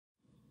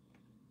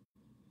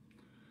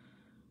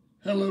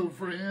Hello,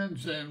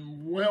 friends,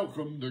 and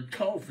welcome to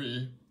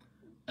Coffee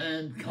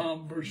and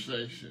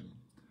Conversation.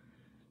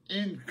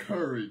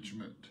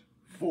 Encouragement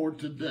for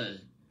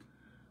today.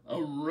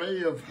 A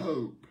ray of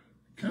hope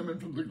coming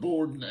from the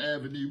Gordon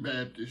Avenue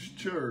Baptist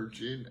Church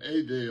in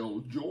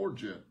Adel,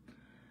 Georgia.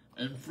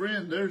 And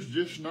friend, there's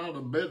just not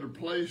a better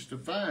place to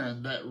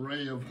find that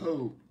ray of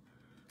hope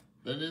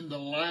than in the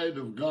light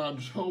of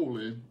God's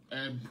holy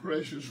and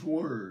precious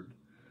word.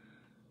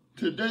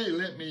 Today,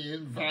 let me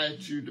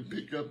invite you to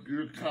pick up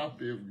your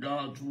copy of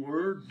God's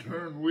Word.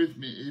 Turn with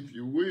me, if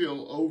you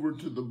will, over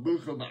to the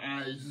book of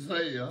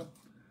Isaiah.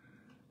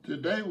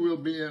 Today we'll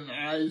be in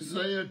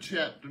Isaiah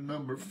chapter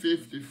number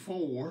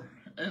 54,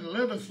 and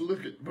let us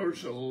look at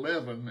verse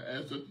 11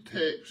 as a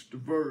text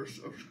verse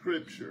of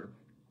Scripture.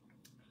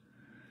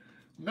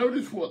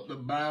 Notice what the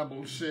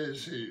Bible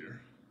says here.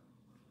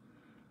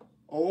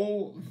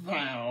 O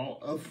thou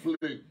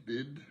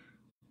afflicted,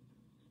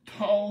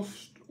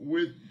 tossed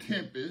with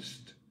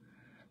tempest,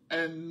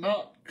 and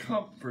not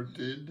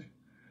comforted,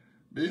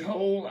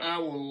 behold, I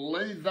will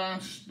lay thy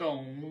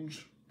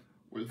stones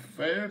with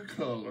fair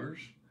colors,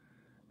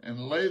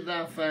 and lay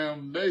thy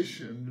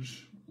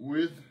foundations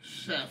with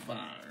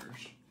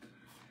sapphires.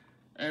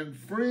 And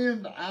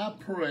friend, I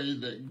pray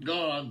that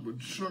God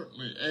would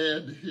certainly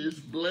add his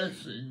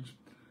blessings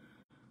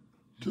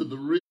to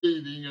the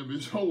reading of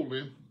his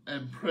holy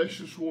and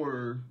precious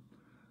word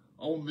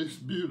on this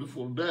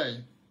beautiful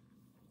day.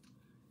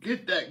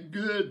 Get that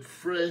good,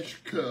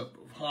 fresh cup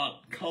of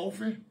hot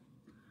coffee.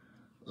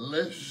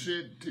 Let's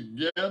sit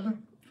together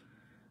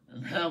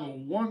and have a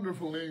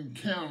wonderful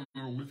encounter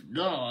with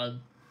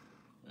God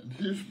and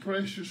his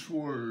precious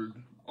word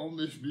on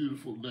this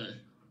beautiful day.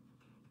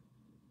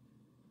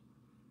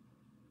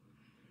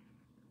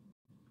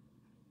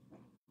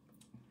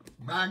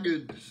 My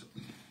goodness.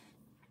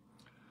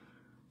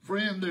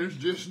 Friend, there's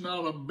just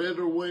not a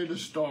better way to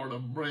start a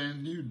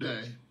brand new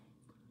day,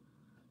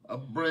 a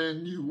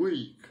brand new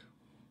week.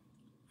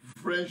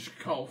 Fresh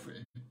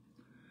coffee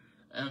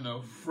and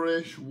a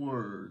fresh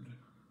word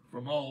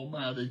from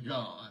Almighty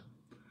God.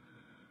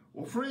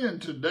 Well,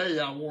 friend, today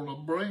I want to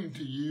bring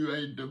to you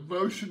a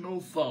devotional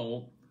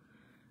thought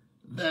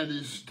that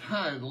is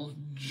titled,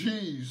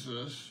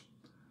 Jesus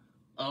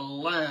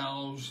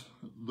Allows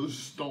the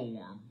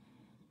Storm.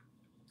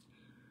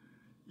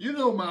 You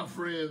know, my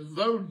friend,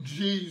 though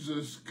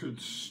Jesus could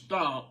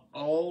stop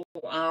all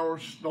our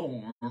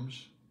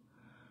storms,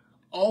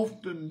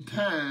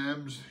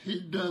 oftentimes he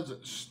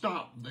doesn't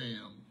stop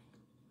them.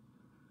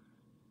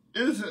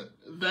 Isn't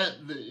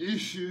that the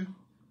issue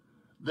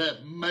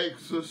that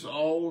makes us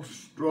all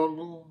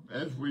struggle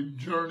as we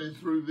journey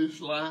through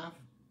this life?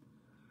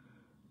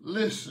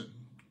 Listen,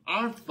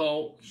 our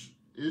thoughts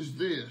is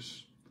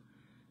this: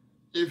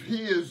 if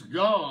he is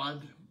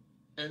God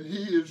and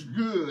he is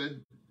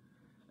good,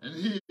 and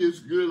he is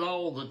good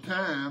all the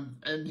time,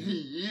 and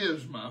he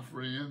is, my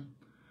friend,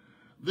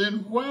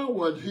 then why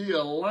would he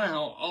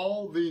allow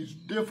all these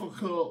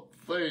difficult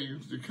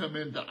things to come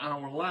into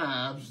our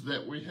lives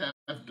that we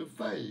have to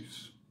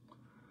face?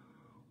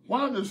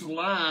 Why does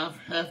life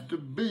have to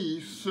be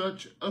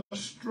such a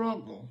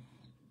struggle?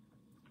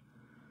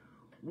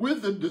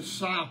 With the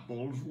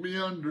disciples,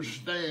 we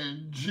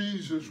understand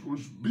Jesus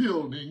was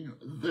building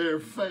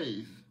their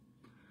faith.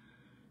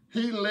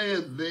 He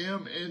led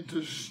them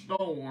into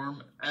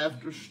storm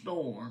after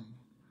storm,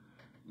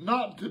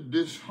 not to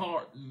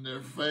dishearten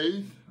their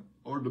faith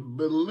or to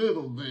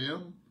belittle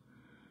them,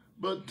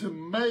 but to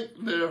make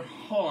their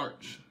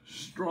hearts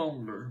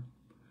stronger.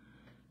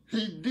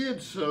 He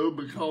did so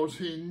because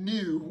he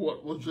knew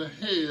what was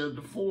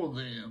ahead for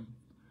them.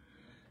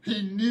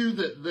 He knew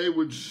that they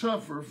would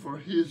suffer for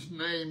his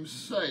name's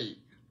sake,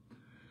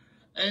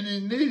 and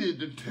he needed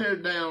to tear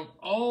down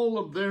all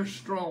of their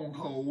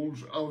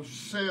strongholds of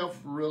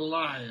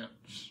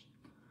self-reliance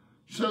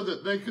so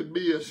that they could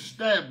be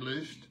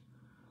established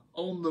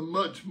on the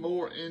much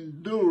more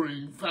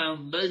enduring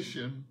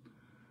foundation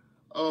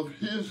of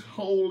his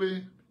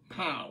holy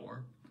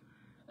power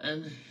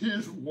and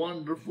his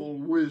wonderful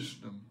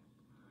wisdom.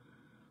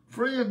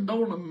 Friend,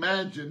 don't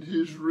imagine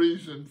his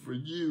reason for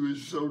you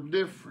is so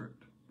different.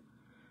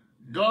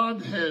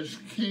 God has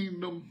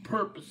kingdom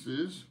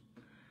purposes,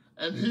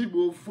 and he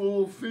will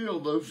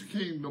fulfill those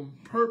kingdom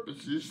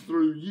purposes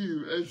through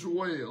you as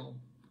well.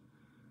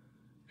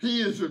 He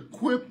is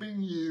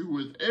equipping you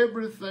with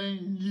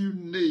everything you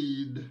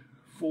need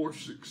for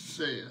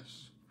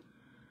success.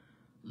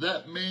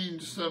 That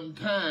means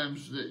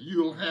sometimes that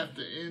you'll have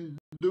to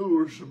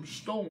endure some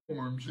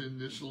storms in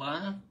this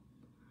life,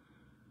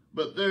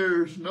 but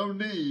there's no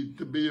need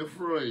to be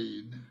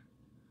afraid.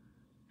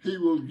 He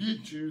will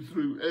get you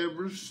through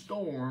every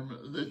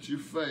storm that you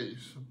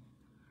face.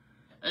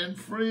 And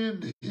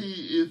friend,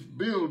 he is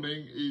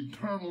building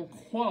eternal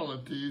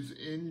qualities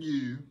in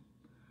you.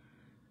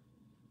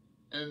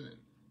 And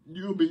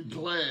you'll be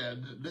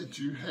glad that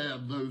you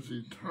have those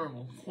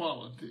eternal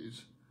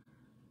qualities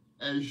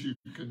as you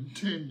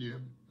continue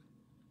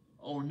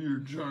on your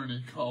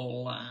journey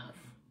called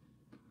life.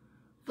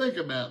 Think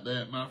about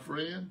that, my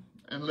friend,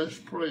 and let's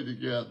pray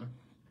together.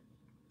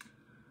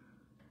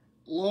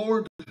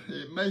 Lord,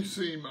 it may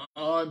seem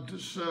odd to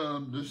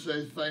some to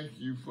say thank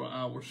you for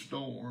our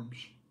storms.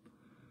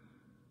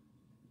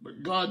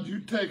 But God,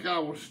 you take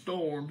our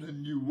storms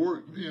and you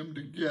work them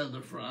together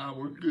for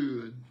our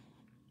good,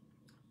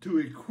 to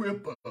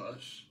equip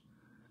us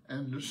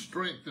and to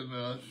strengthen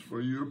us for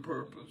your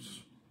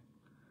purpose.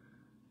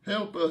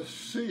 Help us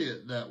see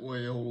it that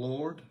way, O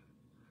Lord,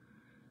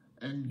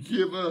 and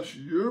give us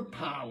your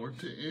power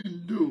to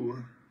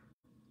endure,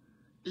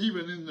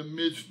 even in the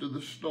midst of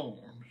the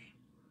storms.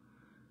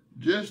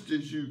 Just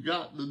as you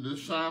got the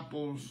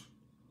disciples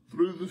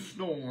through the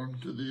storm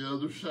to the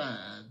other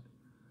side,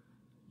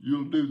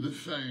 you'll do the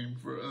same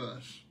for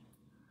us.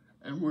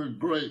 And we're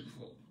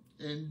grateful.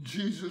 In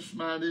Jesus'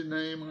 mighty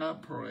name I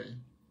pray.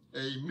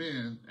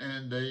 Amen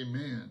and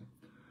amen.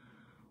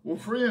 Well,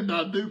 friend,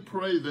 I do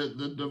pray that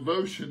the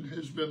devotion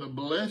has been a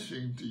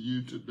blessing to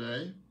you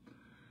today.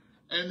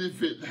 And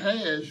if it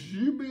has,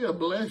 you be a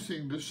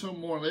blessing to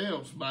someone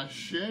else by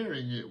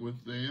sharing it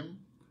with them.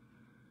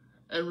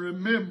 And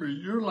remember,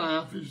 your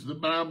life is the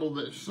Bible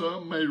that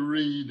some may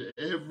read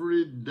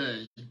every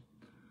day.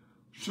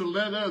 So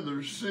let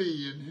others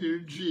see and hear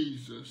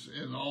Jesus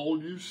in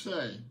all you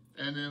say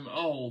and in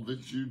all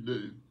that you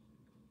do.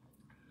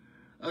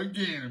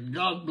 Again,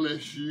 God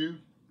bless you.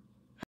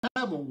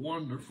 Have a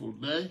wonderful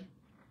day.